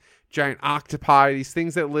squids, giant octopi, these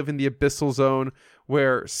things that live in the abyssal zone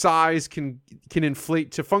where size can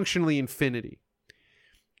inflate to functionally infinity.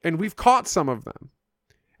 And we've caught some of them.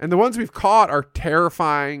 And the ones we've caught are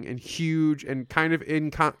terrifying and huge and kind of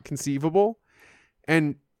inconceivable.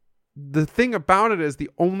 And the thing about it is the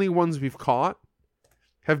only ones we've caught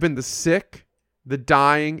have been the sick, the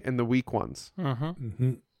dying, and the weak ones.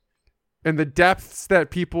 And the depths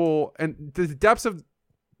of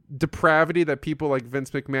depravity that people like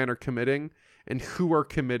Vince McMahon are committing and who are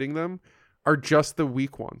committing them are just the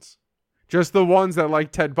weak ones. Just the ones that,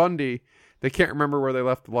 like Ted Bundy, they can't remember where they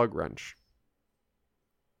left the lug wrench.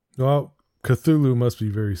 Well, Cthulhu must be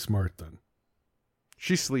very smart then.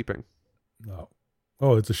 She's sleeping. No.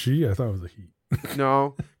 Oh, it's a she? I thought it was a he.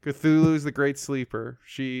 No, Cthulhu's the great sleeper.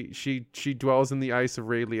 She dwells in the ice of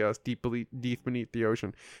Rayleigh, deep beneath the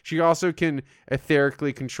ocean. She also can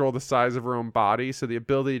etherically control the size of her own body, so the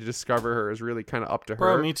ability to discover her is really kind of up to her.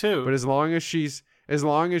 Bro, me too. But as long as she's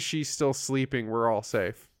still sleeping, we're all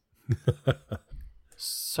safe.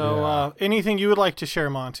 So, anything you would like to share,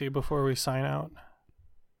 Monty, before we sign out?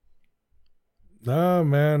 Nah,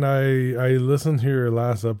 man, I listened to your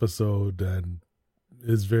last episode and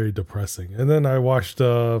it's very depressing. And then I watched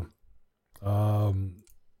a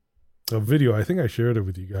video. I think I shared it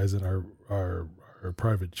with you guys in our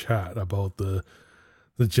private chat about the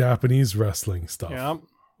Japanese wrestling stuff. Yep.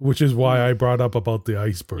 Which is why I brought up about the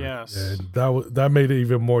iceberg. Yes. And that made it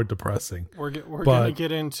even more depressing. We're going to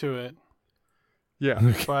get into it.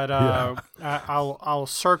 Yeah. But I'll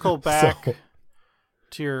circle back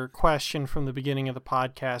to your question from the beginning of the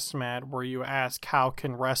podcast, Matt, where you ask how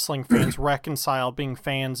can wrestling fans reconcile being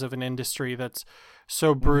fans of an industry that's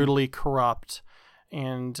so brutally corrupt.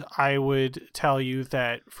 And I would tell you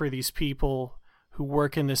that for these people who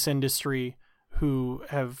work in this industry, who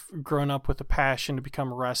have grown up with a passion to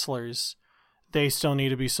become wrestlers, they still need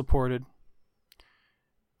to be supported.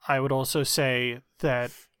 I would also say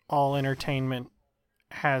that all entertainment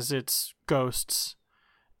has its ghosts,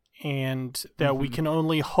 and that we can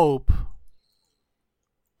only hope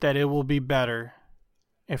that it will be better.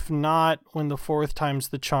 If not, when the fourth time's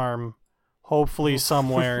the charm, hopefully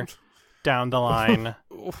somewhere down the line.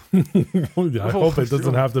 I hope it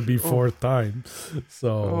doesn't have to be fourth time.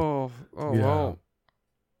 So, wow.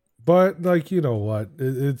 But like, you know what?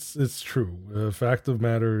 It's true. The fact of the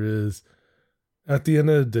matter is, at the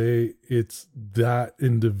end of the day, it's that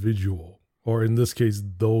individual, or in this case,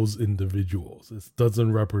 those individuals. It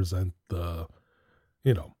doesn't represent the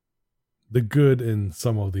good in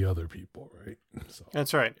some of the other people, right? So,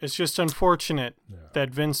 that's right. It's just unfortunate that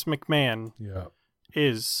Vince McMahon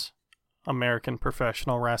is American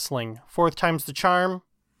professional wrestling. Fourth time's the charm.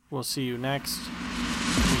 We'll see you next week.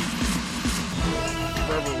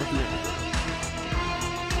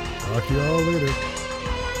 Talk to you all later.